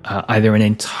people, either an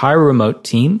entire remote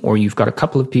team, or you've got a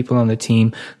couple of people on the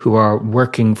team who are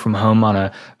working from home on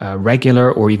a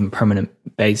regular or even permanent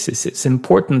basis, it's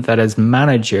important that as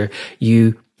manager,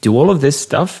 you do all of this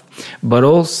stuff, but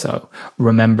also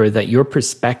remember that your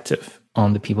perspective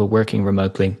on the people working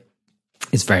remotely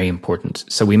is very important.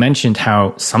 So we mentioned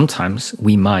how sometimes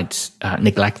we might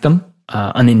neglect them.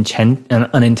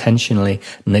 Unintentionally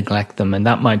neglect them. And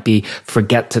that might be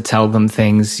forget to tell them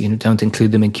things, don't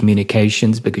include them in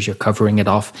communications because you're covering it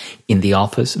off in the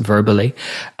office verbally.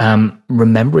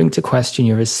 Remembering to question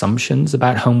your assumptions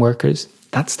about home workers.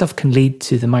 That stuff can lead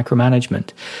to the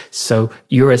micromanagement. So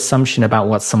your assumption about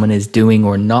what someone is doing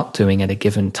or not doing at a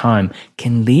given time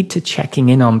can lead to checking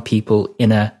in on people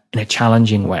in a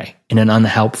challenging way, in an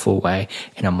unhelpful way,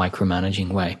 in a micromanaging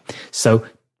way. So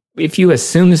if you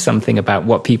assume something about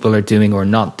what people are doing or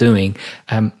not doing,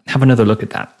 have another look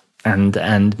at that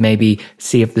and maybe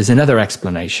see if there's another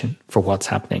explanation for what's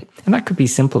happening. And that could be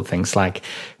simple things like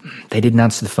they didn't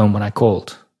answer the phone when I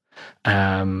called.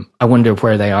 I wonder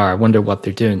where they are. I wonder what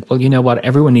they're doing. Well, you know what?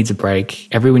 Everyone needs a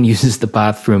break. Everyone uses the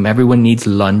bathroom. Everyone needs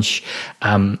lunch.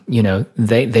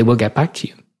 They will get back to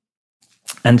you.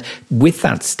 And with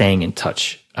that, staying in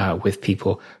touch with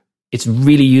people, it's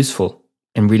really useful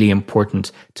and really important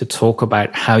to talk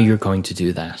about how you're going to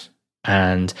do that.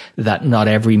 And that not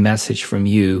every message from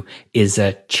you is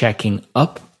a checking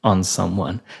up on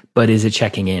someone, but is a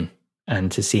checking in,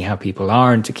 and to see how people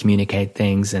are and to communicate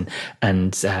things and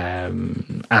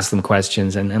ask them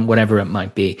questions and whatever it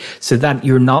might be. So that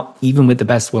you're not, even with the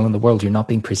best will in the world, you're not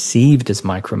being perceived as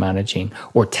micromanaging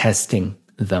or testing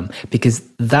them, because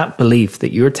that belief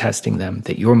that you're testing them,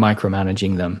 that you're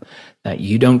micromanaging them, that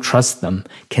you don't trust them,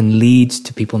 can lead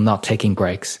to people not taking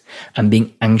breaks and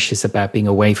being anxious about being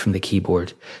away from the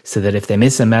keyboard, so that if they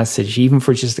miss a message, even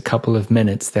for just a couple of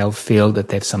minutes, they'll feel that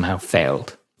they've somehow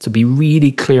failed. So be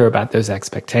really clear about those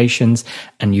expectations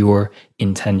and your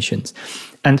intentions.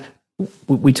 And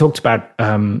we talked about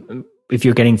if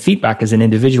you're getting feedback as an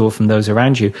individual from those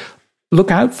around you,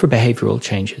 look out for behavioral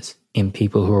changes in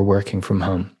people who are working from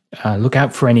home. Look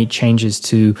out for any changes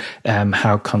to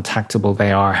how contactable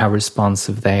they are, how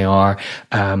responsive they are.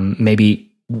 Maybe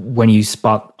when you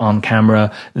spot on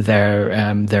camera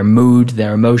their mood,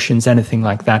 their emotions, anything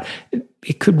like that,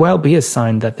 it could well be a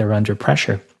sign that they're under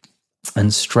pressure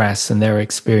and stress and they're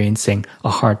experiencing a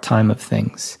hard time of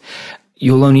things.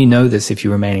 You'll only know this if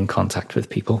you remain in contact with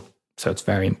people. So it's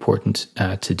very important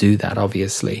to do that,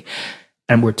 obviously.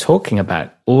 And we're talking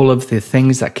about all of the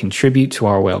things that contribute to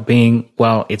our well-being.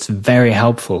 Well, it's very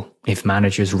helpful if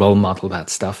managers role model that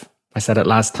stuff. I said it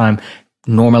last time,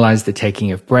 normalize the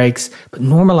taking of breaks, but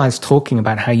normalize talking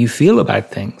about how you feel about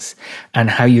things and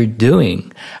how you're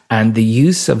doing, and the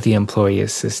use of the employee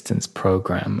assistance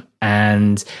program,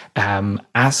 and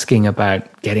asking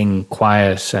about getting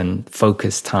quiet and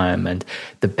focus time and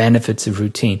the benefits of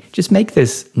routine. Just make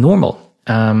this normal,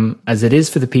 as it is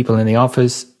for the people in the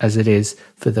office, as it is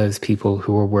for those people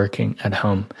who are working at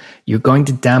home. You're going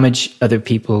to damage other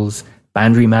people's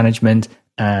boundary management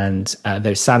and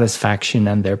their satisfaction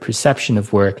and their perception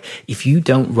of work if you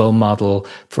don't role model,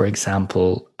 for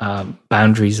example,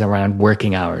 boundaries around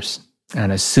working hours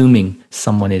and assuming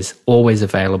someone is always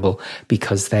available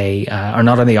because they are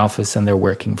not in the office and they're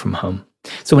working from home.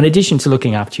 So in addition to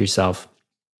looking after yourself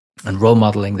and role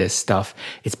modeling this stuff,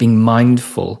 it's being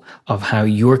mindful of how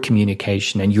your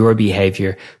communication and your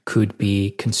behavior could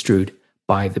be construed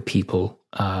by the people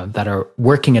that are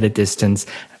working at a distance.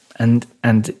 And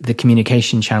the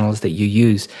communication channels that you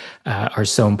use are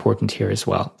so important here as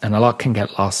well. And a lot can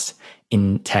get lost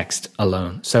in text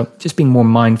alone. So just being more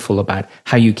mindful about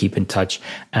how you keep in touch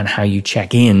and how you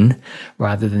check in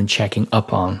rather than checking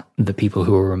up on the people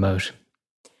who are remote.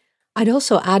 I'd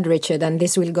also add, Richard, and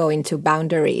this will go into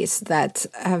boundaries, that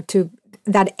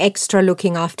that extra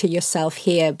looking after yourself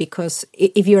here, because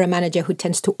if you're a manager who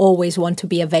tends to always want to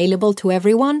be available to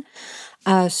everyone,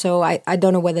 so I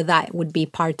don't know whether that would be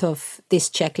part of this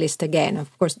checklist again.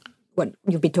 Of course, what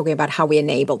you'll be talking about how we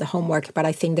enable the homework, but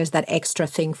I think there's that extra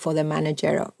thing for the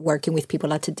manager working with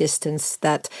people at a distance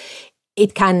that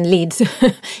it can lead,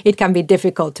 it can be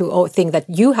difficult to think that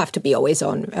you have to be always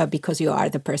on because you are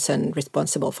the person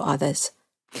responsible for others.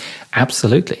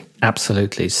 Absolutely.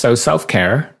 Absolutely. So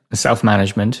self-care,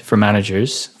 self-management for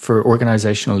managers, for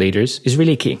organizational leaders is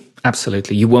really key.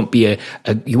 Absolutely. You won't be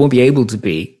you won't be able to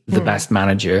be the best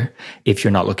manager if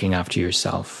you're not looking after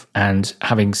yourself and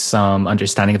having some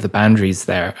understanding of the boundaries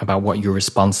there about what you're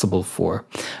responsible for.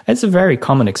 It's a very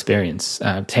common experience,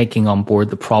 taking on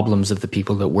board the problems of the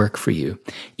people that work for you,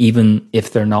 even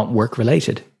if they're not work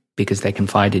related, because they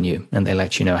confide in you and they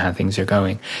let you know how things are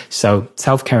going. So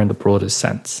self-care in the broadest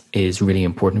sense is really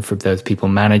important for those people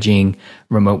managing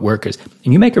remote workers.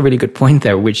 And you make a really good point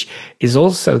there, which is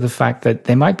also the fact that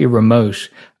they might be remote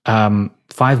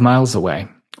 5 miles away,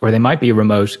 or they might be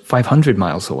remote 500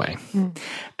 miles away.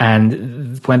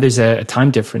 And when there's a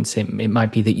time difference, it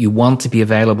might be that you want to be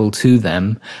available to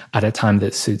them at a time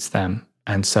that suits them.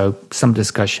 And so some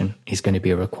discussion is going to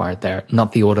be required there,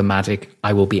 not the automatic,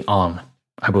 I will be on.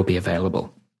 I will be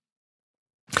available.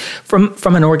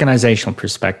 From an organizational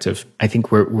perspective, I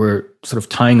think we're sort of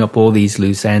tying up all these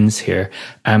loose ends here,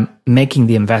 making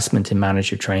the investment in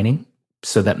manager training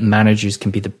so that managers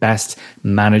can be the best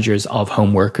managers of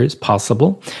home workers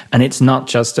possible. And it's not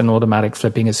just an automatic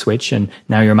flipping a switch and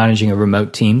now you're managing a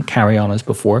remote team, carry on as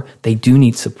before. They do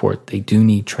need support. They do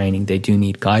need training. They do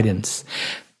need guidance.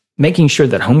 Making sure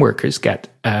that home workers get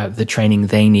the training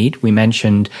they need. We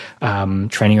mentioned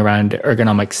training around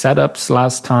ergonomic setups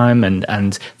last time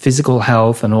and physical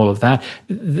health and all of that.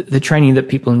 The training that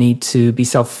people need to be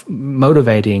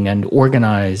self-motivating and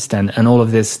organized and all of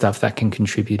this stuff that can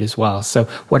contribute as well. So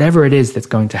whatever it is that's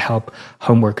going to help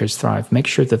home workers thrive, make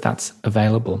sure that that's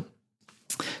available.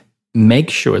 Make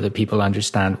sure that people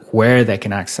understand where they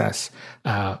can access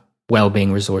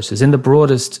well-being resources in the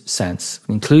broadest sense,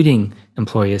 including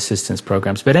employee assistance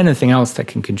programs, but anything else that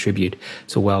can contribute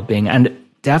to well-being, and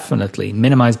definitely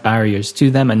minimize barriers to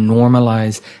them and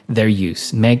normalize their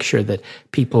use. Make sure that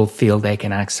people feel they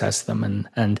can access them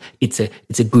and it's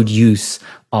a good use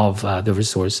of the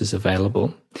resources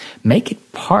available. Make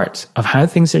it part of how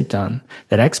things are done,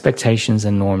 that expectations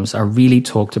and norms are really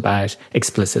talked about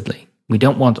explicitly. We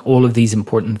don't want all of these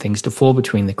important things to fall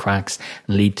between the cracks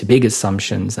and lead to big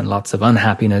assumptions and lots of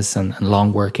unhappiness and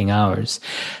long working hours.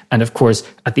 And of course,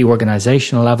 at the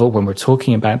organizational level, when we're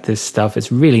talking about this stuff,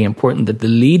 it's really important that the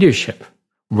leadership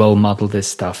role model this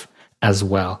stuff as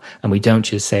well. And we don't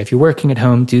just say, if you're working at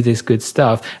home, do this good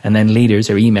stuff. And then leaders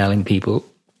are emailing people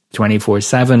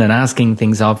 24/7 and asking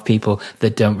things of people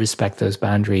that don't respect those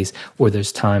boundaries or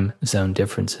there's time zone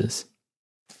differences.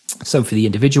 So for the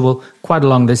individual, quite a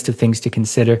long list of things to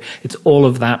consider. It's all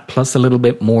of that plus a little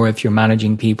bit more if you're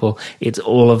managing people. It's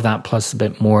all of that plus a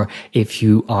bit more if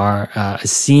you are a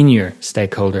senior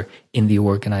stakeholder in the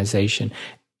organization.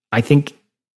 I think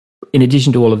in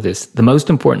addition to all of this, the most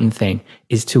important thing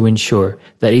is to ensure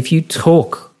that if you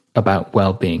talk about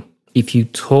well-being, if you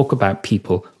talk about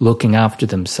people looking after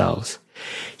themselves,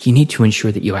 you need to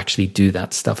ensure that you actually do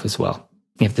that stuff as well.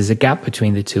 If there's a gap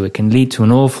between the two, it can lead to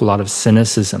an awful lot of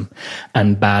cynicism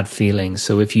and bad feelings.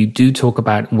 So if you do talk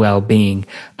about well-being,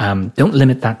 don't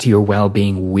limit that to your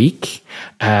well-being week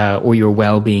or your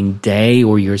well-being day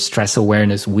or your stress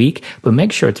awareness week, but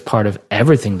make sure it's part of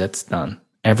everything that's done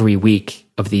every week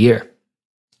of the year.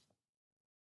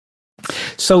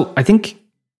 So I think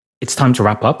it's time to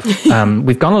wrap up.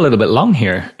 We've gone a little bit long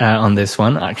here on this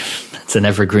one. It's an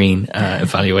evergreen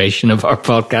evaluation of our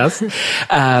podcast.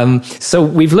 So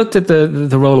we've looked at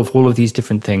the role of all of these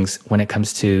different things when it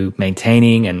comes to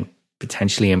maintaining and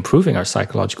potentially improving our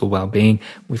psychological well-being.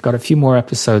 We've got a few more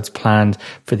episodes planned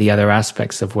for the other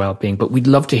aspects of well-being, but we'd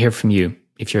love to hear from you.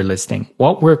 If you're listening,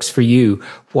 what works for you?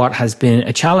 What has been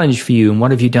a challenge for you? And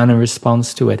what have you done in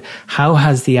response to it? How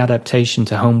has the adaptation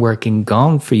to home working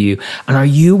gone for you? And are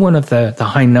you one of the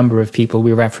high number of people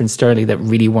we referenced earlier that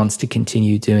really wants to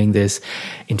continue doing this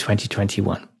in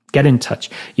 2021? Get in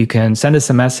touch. You can send us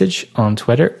a message on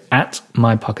Twitter at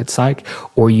MyPocketPsych,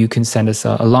 or you can send us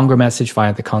a longer message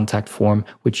via the contact form,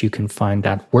 which you can find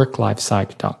at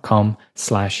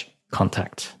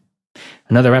worklifepsych.com/contact.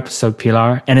 Another episode,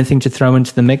 Pilar. Anything to throw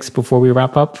into the mix before we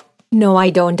wrap up? No, I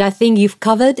don't. I think you've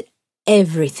covered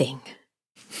everything.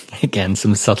 Again,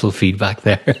 some subtle feedback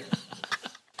there.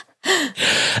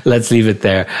 Let's leave it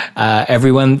there.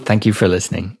 Everyone, thank you for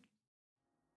listening.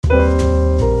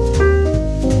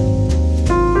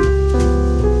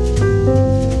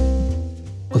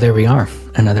 Well, there we are.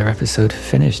 Another episode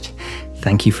finished.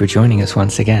 Thank you for joining us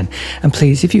once again. And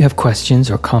please, if you have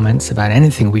questions or comments about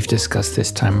anything we've discussed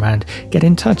this time around, get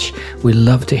in touch. We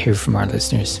love to hear from our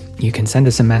listeners. You can send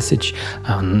us a message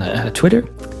on Twitter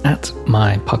at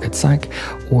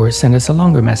MyPocketPsych, or send us a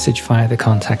longer message via the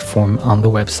contact form on the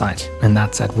website. And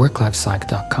that's at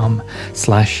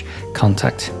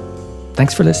worklifepsych.com/contact.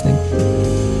 Thanks for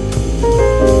listening.